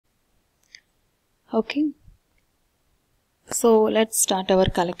Okay, so let's start our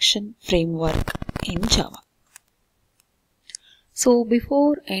collection framework in Java. So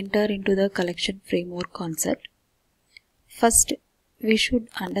before enter into the collection framework concept, first we should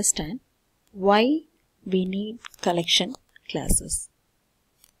understand why we need collection classes.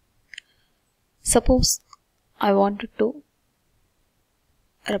 Suppose I wanted to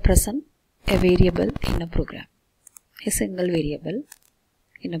represent a variable in a program, a single variable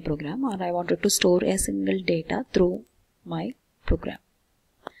in a program, or I wanted to store a single data through my program.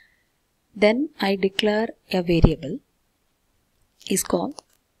 Then I declare a variable is called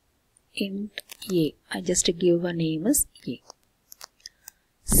int a. I just give a name as a.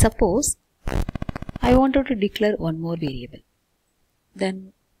 Suppose I wanted to declare one more variable.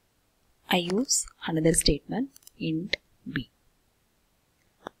 Then I use another statement int b.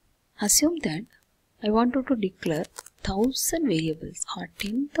 Assume that I wanted to declare 1000 variables or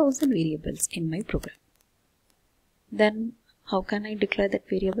 10,000 variables in my program. Then how can I declare that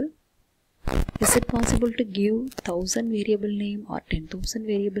variable? Is it possible to give 1000 variable name or 10,000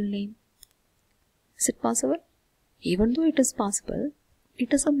 variable name? Is it possible? Even though it is possible,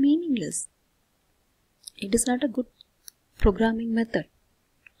 it is a meaningless. It is not a good programming method.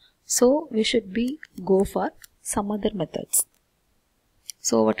 So we should go for some other methods.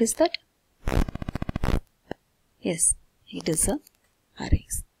 So what is that? Yes, it is a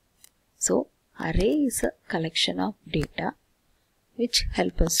arrays. So array is a collection of data which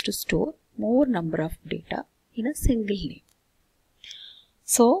help us to store more number of data in a single name.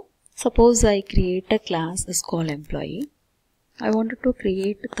 So suppose I create a class is called employee. I wanted to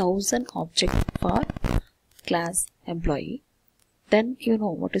create 1000 objects for class employee. Then you know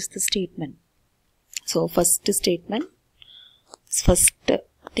what is the statement. So first thing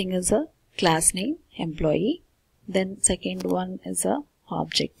is a class name employee. Then second one is a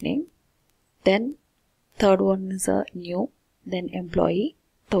object name. Then third one is a new. Then employee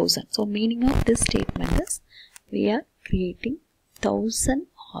 1000. So meaning of this statement is we are creating 1000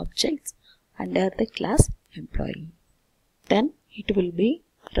 objects under the class employee. Then it will be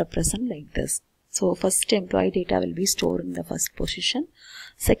represent like this. So first employee data will be stored in the first position.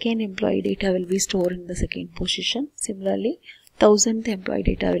 Second employee data will be stored in the second position. Similarly, 1000th employee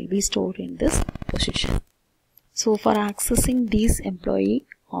data will be stored in this position. So for accessing these employee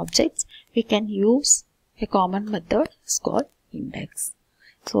objects, we can use a common method. It's called index.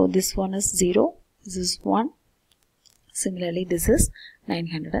 So this one is 0, this is 1. Similarly, this is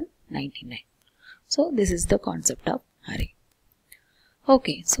 999. So this is the concept of array.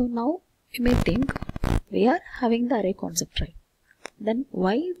 Okay, so now you may think we are having the array concept, right? Then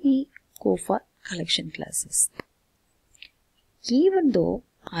why we go for collection classes? Even though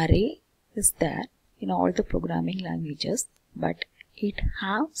array is there in all the programming languages, but it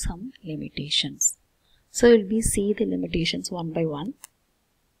have some limitations. So we'll see the limitations one by one.